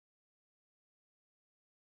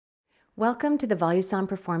Welcome to the Voluson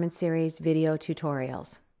Performance Series video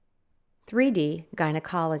tutorials. 3D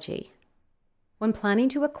Gynecology. When planning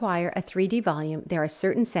to acquire a 3D volume, there are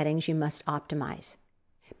certain settings you must optimize.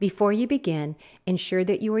 Before you begin, ensure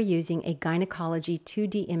that you are using a gynecology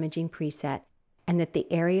 2D imaging preset and that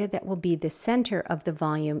the area that will be the center of the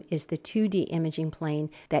volume is the 2D imaging plane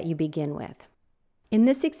that you begin with. In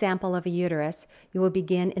this example of a uterus, you will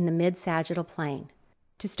begin in the mid-sagittal plane.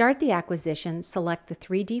 To start the acquisition, select the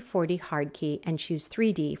 3D40 hard key and choose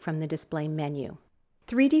 3D from the display menu.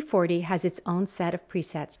 3D40 has its own set of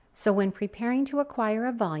presets, so when preparing to acquire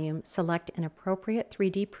a volume, select an appropriate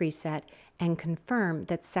 3D preset and confirm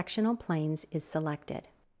that sectional planes is selected.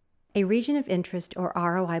 A region of interest or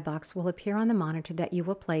ROI box will appear on the monitor that you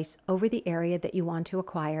will place over the area that you want to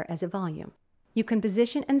acquire as a volume. You can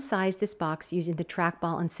position and size this box using the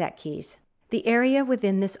trackball and set keys. The area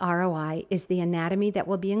within this ROI is the anatomy that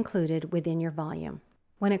will be included within your volume.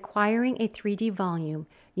 When acquiring a 3D volume,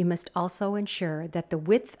 you must also ensure that the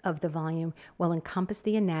width of the volume will encompass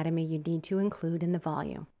the anatomy you need to include in the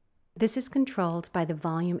volume. This is controlled by the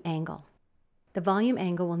volume angle. The volume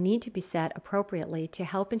angle will need to be set appropriately to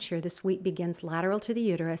help ensure the sweep begins lateral to the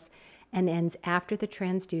uterus and ends after the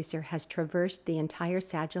transducer has traversed the entire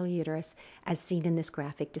sagittal uterus as seen in this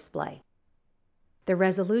graphic display. The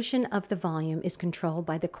resolution of the volume is controlled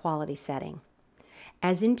by the quality setting.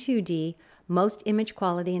 As in 2D, most image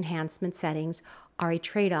quality enhancement settings are a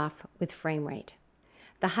trade-off with frame rate.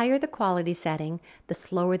 The higher the quality setting, the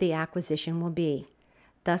slower the acquisition will be,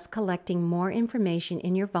 thus collecting more information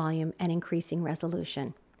in your volume and increasing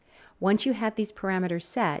resolution. Once you have these parameters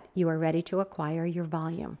set, you are ready to acquire your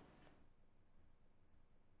volume.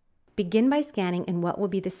 Begin by scanning in what will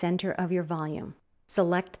be the center of your volume.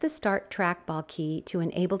 Select the Start Trackball key to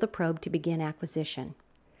enable the probe to begin acquisition.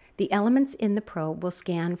 The elements in the probe will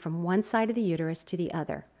scan from one side of the uterus to the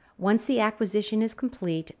other. Once the acquisition is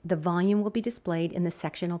complete, the volume will be displayed in the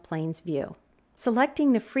sectional planes view.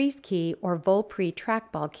 Selecting the Freeze key or Vol-Pre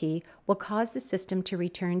trackball key will cause the system to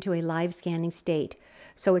return to a live scanning state,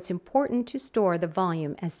 so it's important to store the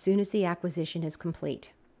volume as soon as the acquisition is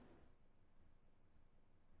complete.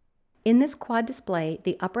 In this quad display,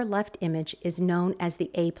 the upper left image is known as the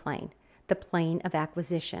A plane, the plane of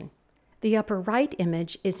acquisition. The upper right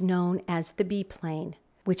image is known as the B plane,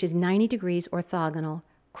 which is 90 degrees orthogonal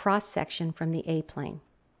cross-section from the A plane.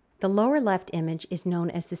 The lower left image is known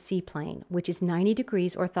as the C plane, which is 90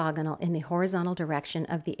 degrees orthogonal in the horizontal direction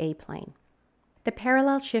of the A plane. The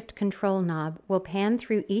parallel shift control knob will pan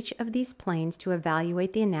through each of these planes to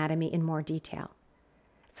evaluate the anatomy in more detail.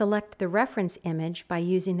 Select the reference image by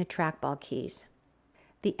using the trackball keys.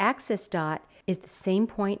 The axis dot is the same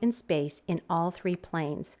point in space in all three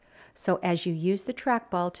planes, so as you use the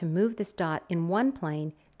trackball to move this dot in one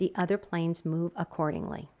plane, the other planes move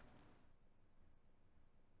accordingly.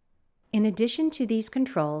 In addition to these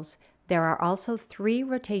controls, there are also three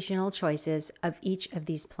rotational choices of each of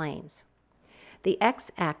these planes. The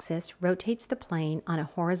x-axis rotates the plane on a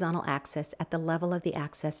horizontal axis at the level of the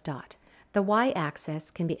axis dot. The y-axis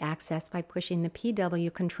can be accessed by pushing the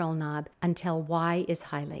PW control knob until Y is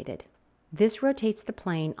highlighted. This rotates the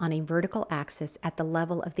plane on a vertical axis at the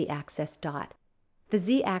level of the axis dot. The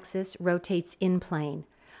z-axis rotates in plane,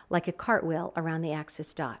 like a cartwheel around the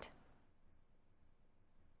axis dot.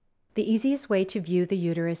 The easiest way to view the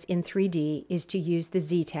uterus in 3D is to use the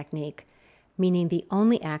Z technique, meaning the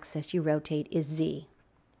only axis you rotate is Z.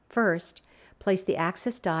 First, place the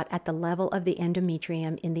axis dot at the level of the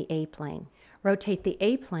endometrium in the A plane. Rotate the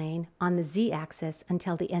A plane on the Z-axis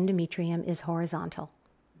until the endometrium is horizontal.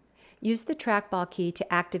 Use the trackball key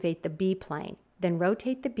to activate the B plane, then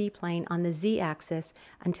rotate the B plane on the Z-axis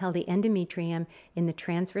until the endometrium in the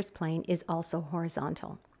transverse plane is also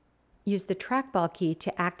horizontal. Use the trackball key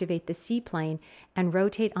to activate the C plane and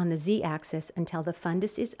rotate on the Z-axis until the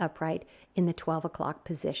fundus is upright in the 12 o'clock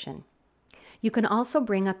position. You can also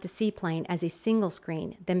bring up the C plane as a single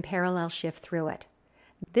screen, then parallel shift through it.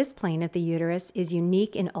 This plane of the uterus is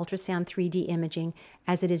unique in ultrasound 3D imaging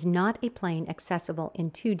as it is not a plane accessible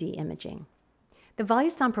in 2D imaging. The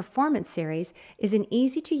Voluson Performance Series is an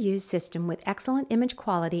easy-to-use system with excellent image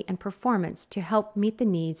quality and performance to help meet the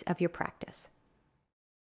needs of your practice.